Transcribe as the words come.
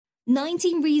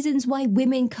19 reasons why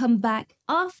women come back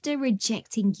after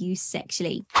rejecting you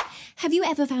sexually. Have you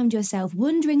ever found yourself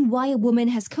wondering why a woman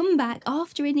has come back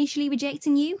after initially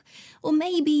rejecting you? Or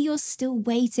maybe you're still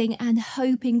waiting and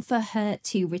hoping for her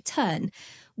to return.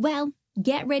 Well,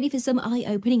 get ready for some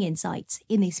eye-opening insights.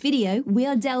 In this video, we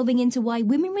are delving into why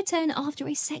women return after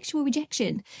a sexual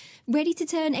rejection. Ready to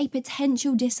turn a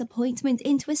potential disappointment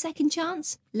into a second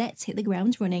chance? Let's hit the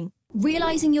ground running.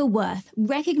 Realizing your worth,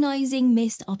 recognizing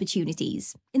missed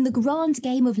opportunities. In the grand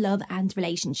game of love and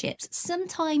relationships,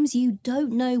 sometimes you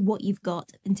don't know what you've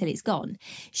got until it's gone.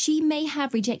 She may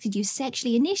have rejected you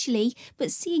sexually initially,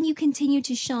 but seeing you continue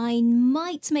to shine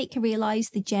might make her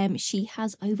realize the gem she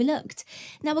has overlooked.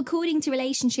 Now, according to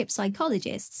relationship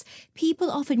psychologists,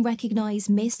 people often recognize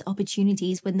missed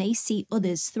opportunities when they see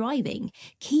others thriving.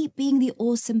 Keep being the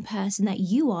awesome person that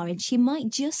you are, and she might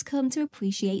just come to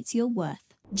appreciate your worth.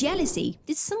 Jealousy.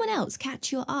 Did someone else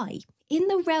catch your eye? In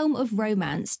the realm of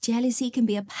romance, jealousy can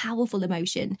be a powerful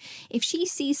emotion. If she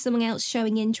sees someone else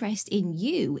showing interest in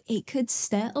you, it could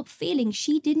stir up feelings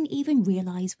she didn't even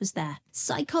realize was there.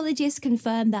 Psychologists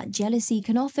confirm that jealousy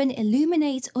can often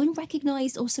illuminate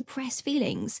unrecognized or suppressed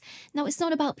feelings. Now, it's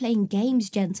not about playing games,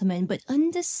 gentlemen, but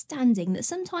understanding that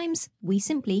sometimes we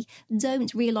simply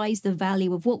don't realize the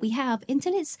value of what we have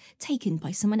until it's taken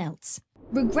by someone else.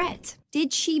 Regret.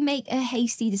 Did she make a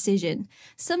hasty decision?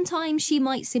 Sometimes she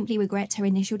might simply regret her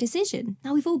initial decision.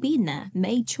 Now, we've all been there,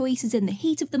 made choices in the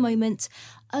heat of the moment,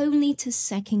 only to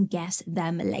second guess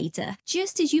them later.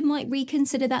 Just as you might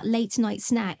reconsider that late night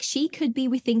snack, she could be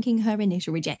rethinking her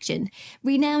initial rejection.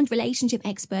 Renowned relationship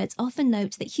experts often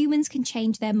note that humans can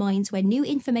change their minds when new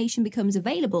information becomes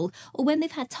available or when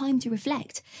they've had time to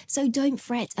reflect. So don't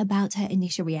fret about her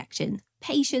initial reaction.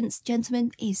 Patience,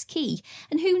 gentlemen, is key.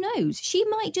 And who knows, she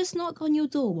might just knock on your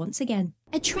door once again.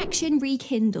 Attraction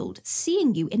rekindled,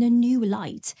 seeing you in a new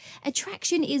light.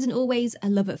 Attraction isn't always a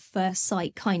love at first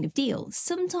sight kind of deal.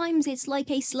 Sometimes it's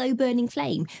like a slow burning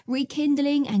flame,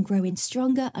 rekindling and growing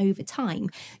stronger over time.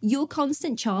 Your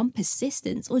constant charm,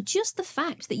 persistence, or just the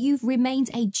fact that you've remained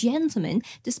a gentleman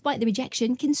despite the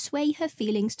rejection can sway her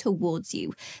feelings towards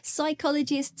you.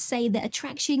 Psychologists say that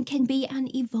attraction can be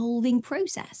an evolving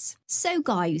process. So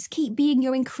guys, keep being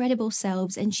your incredible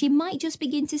selves and she might just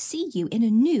begin to see you in a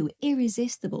new, irresistible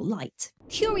light.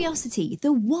 Curiosity,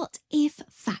 the what if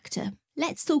factor.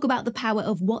 Let's talk about the power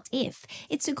of what if.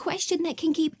 It's a question that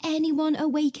can keep anyone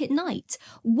awake at night.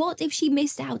 What if she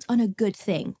missed out on a good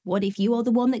thing? What if you are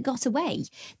the one that got away?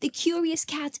 The curious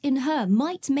cat in her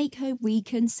might make her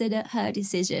reconsider her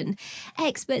decision.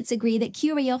 Experts agree that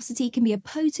curiosity can be a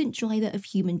potent driver of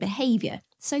human behavior.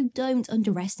 So don't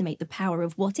underestimate the power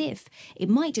of what if. It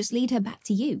might just lead her back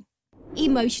to you.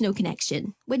 Emotional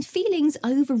connection. When feelings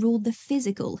overrule the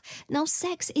physical. Now,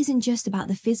 sex isn't just about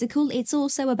the physical, it's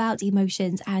also about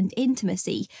emotions and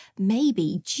intimacy.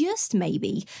 Maybe, just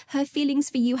maybe, her feelings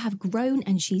for you have grown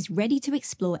and she's ready to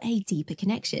explore a deeper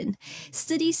connection.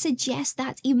 Studies suggest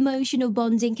that emotional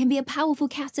bonding can be a powerful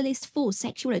catalyst for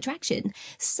sexual attraction.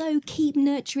 So keep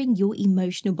nurturing your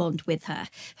emotional bond with her.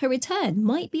 Her return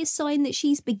might be a sign that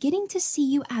she's beginning to see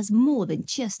you as more than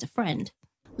just a friend.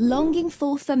 Longing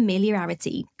for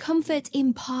familiarity, comfort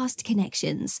in past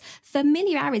connections.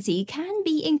 Familiarity can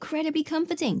be incredibly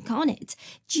comforting, can't it?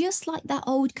 Just like that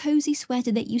old cozy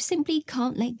sweater that you simply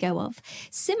can't let go of.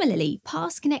 Similarly,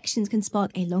 past connections can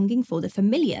spark a longing for the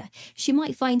familiar. She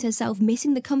might find herself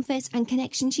missing the comfort and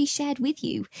connection she shared with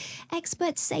you.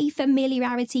 Experts say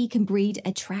familiarity can breed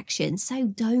attraction, so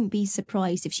don't be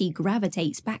surprised if she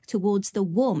gravitates back towards the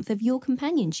warmth of your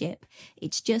companionship.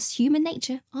 It's just human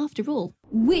nature, after all.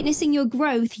 Witnessing your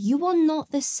growth, you are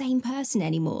not the same person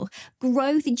anymore.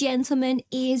 Growth, gentlemen,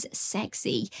 is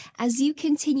sexy. As you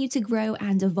continue to grow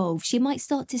and evolve, she might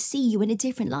start to see you in a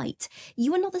different light.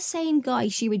 You are not the same guy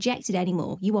she rejected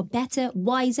anymore. You are better,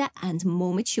 wiser, and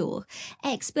more mature.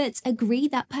 Experts agree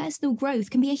that personal growth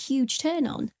can be a huge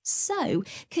turn-on. So,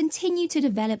 continue to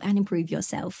develop and improve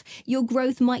yourself. Your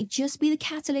growth might just be the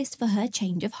catalyst for her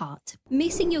change of heart.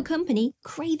 Missing your company,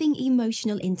 craving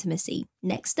emotional intimacy.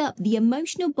 Next up, the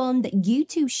emotional bond that you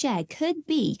two share could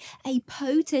be a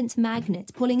potent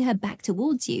magnet pulling her back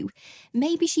towards you.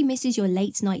 Maybe she misses your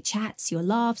late night chats, your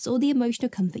laughs, or the emotional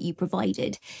comfort you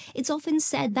provided. It's often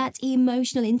said that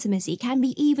emotional intimacy can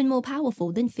be even more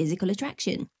powerful than physical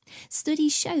attraction.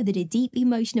 Studies show that a deep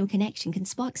emotional connection can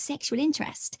spark sexual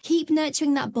interest. Keep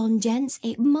nurturing that bond, gents.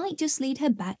 It might just lead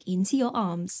her back into your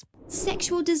arms.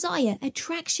 Sexual desire,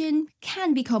 attraction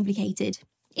can be complicated.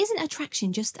 Isn't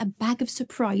attraction just a bag of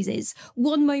surprises?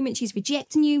 One moment she's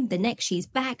rejecting you, the next she's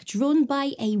back, drawn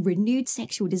by a renewed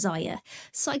sexual desire.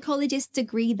 Psychologists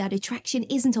agree that attraction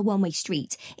isn't a one-way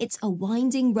street. It's a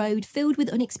winding road filled with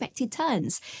unexpected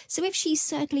turns. So if she's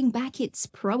circling back, it's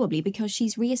probably because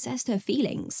she's reassessed her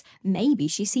feelings. Maybe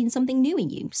she's seen something new in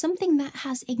you, something that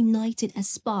has ignited a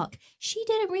spark she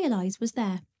didn't realize was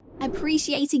there.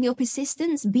 Appreciating your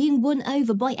persistence, being won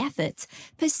over by effort.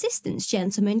 Persistence,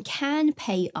 gentlemen, can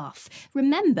pay off.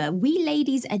 Remember, we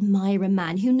ladies admire a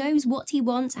man who knows what he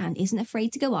wants and isn't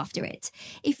afraid to go after it.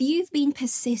 If you've been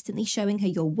persistently showing her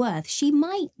your worth, she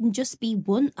might just be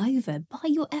won over by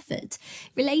your effort.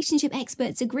 Relationship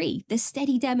experts agree the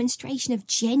steady demonstration of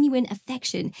genuine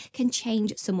affection can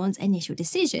change someone's initial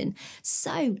decision.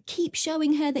 So keep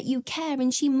showing her that you care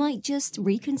and she might just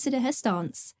reconsider her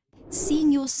stance.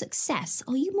 Seeing your success,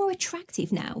 are you more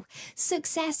attractive now?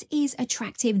 Success is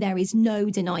attractive, there is no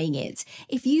denying it.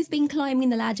 If you've been climbing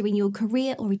the ladder in your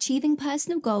career or achieving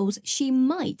personal goals, she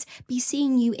might be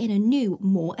seeing you in a new,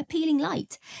 more appealing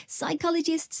light.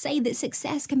 Psychologists say that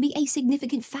success can be a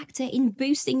significant factor in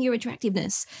boosting your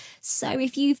attractiveness. So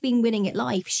if you've been winning at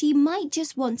life, she might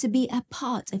just want to be a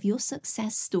part of your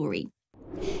success story.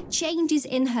 Changes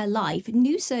in her life,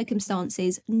 new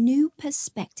circumstances, new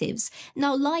perspectives.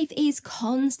 Now, life is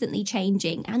constantly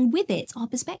changing, and with it are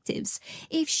perspectives.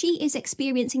 If she is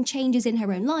experiencing changes in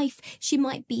her own life, she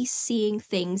might be seeing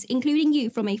things, including you,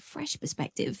 from a fresh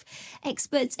perspective.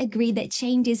 Experts agree that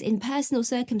changes in personal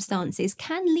circumstances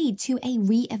can lead to a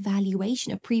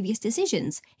re-evaluation of previous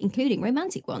decisions, including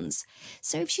romantic ones.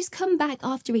 So if she's come back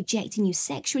after rejecting you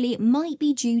sexually, it might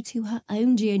be due to her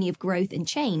own journey of growth and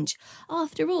change.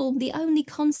 After all, the only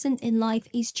constant in life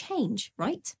is change,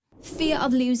 right? Fear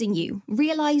of losing you,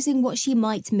 realizing what she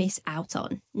might miss out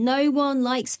on. No one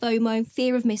likes FOMO,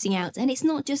 fear of missing out, and it's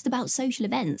not just about social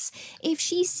events. If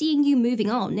she's seeing you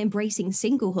moving on, embracing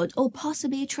singlehood, or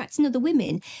possibly attracting other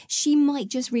women, she might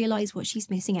just realize what she's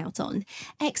missing out on.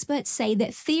 Experts say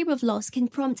that fear of loss can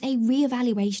prompt a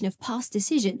re-evaluation of past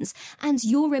decisions, and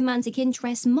your romantic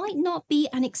interest might not be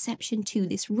an exception to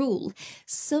this rule.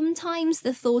 Sometimes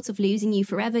the thought of losing you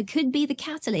forever could be the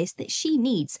catalyst that she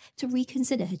needs to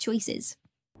reconsider her choices.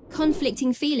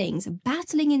 Conflicting feelings,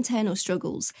 battling internal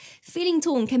struggles. Feeling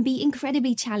torn can be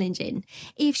incredibly challenging.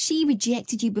 If she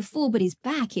rejected you before but is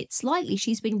back, it's likely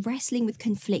she's been wrestling with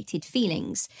conflicted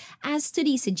feelings. As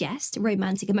studies suggest,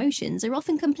 romantic emotions are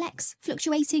often complex,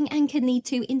 fluctuating, and can lead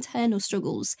to internal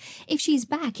struggles. If she's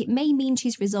back, it may mean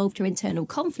she's resolved her internal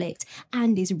conflict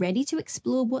and is ready to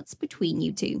explore what's between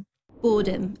you two.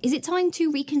 Boredom. Is it time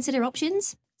to reconsider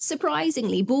options?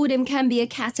 Surprisingly, boredom can be a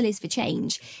catalyst for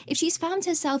change. If she's found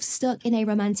herself stuck in a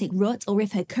romantic rut or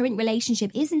if her current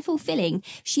relationship isn't fulfilling,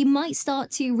 she might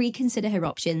start to reconsider her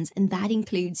options, and that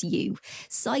includes you.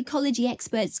 Psychology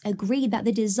experts agree that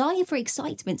the desire for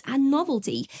excitement and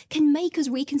novelty can make us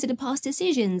reconsider past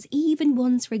decisions, even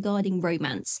ones regarding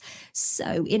romance.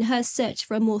 So, in her search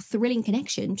for a more thrilling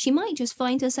connection, she might just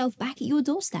find herself back at your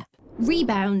doorstep.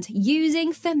 Rebound,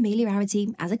 using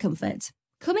familiarity as a comfort.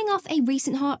 Coming off a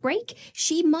recent heartbreak,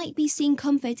 she might be seeing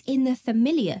comfort in the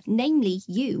familiar, namely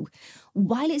you.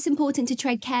 While it's important to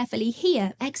tread carefully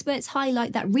here, experts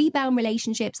highlight that rebound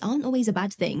relationships aren't always a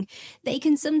bad thing. They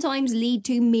can sometimes lead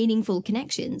to meaningful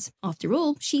connections. After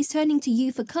all, she's turning to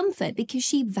you for comfort because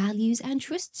she values and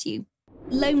trusts you.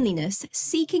 Loneliness,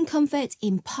 seeking comfort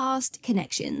in past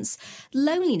connections.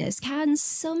 Loneliness can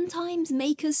sometimes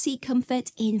make us seek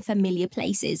comfort in familiar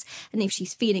places, and if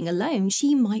she's feeling alone,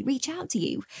 she might reach out to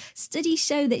you. Studies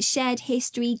show that shared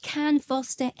history can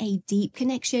foster a deep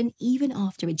connection even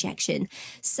after rejection.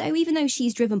 So even though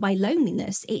she's driven by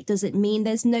loneliness, it doesn't mean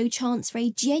there's no chance for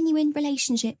a genuine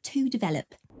relationship to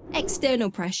develop. External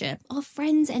pressure. Are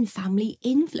friends and family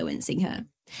influencing her?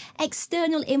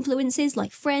 External influences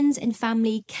like friends and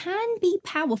family can be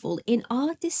powerful in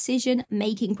our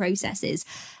decision-making processes,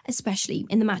 especially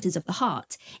in the matters of the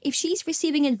heart. If she's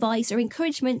receiving advice or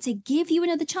encouragement to give you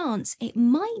another chance, it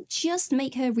might just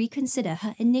make her reconsider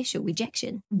her initial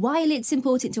rejection. While it's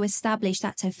important to establish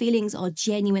that her feelings are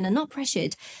genuine and not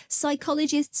pressured,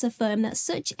 psychologists affirm that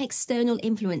such external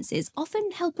influences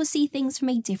often help us see things from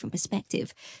a different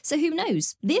perspective. So who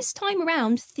knows, this time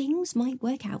around, things might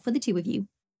work out for the two of you.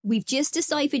 We've just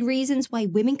deciphered reasons why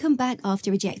women come back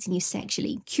after rejecting you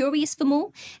sexually. Curious for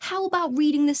more? How about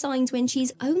reading the signs when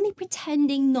she's only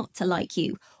pretending not to like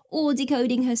you? Or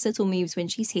decoding her subtle moves when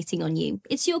she's hitting on you?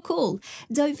 It's your call.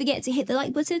 Don't forget to hit the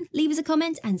like button, leave us a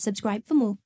comment, and subscribe for more.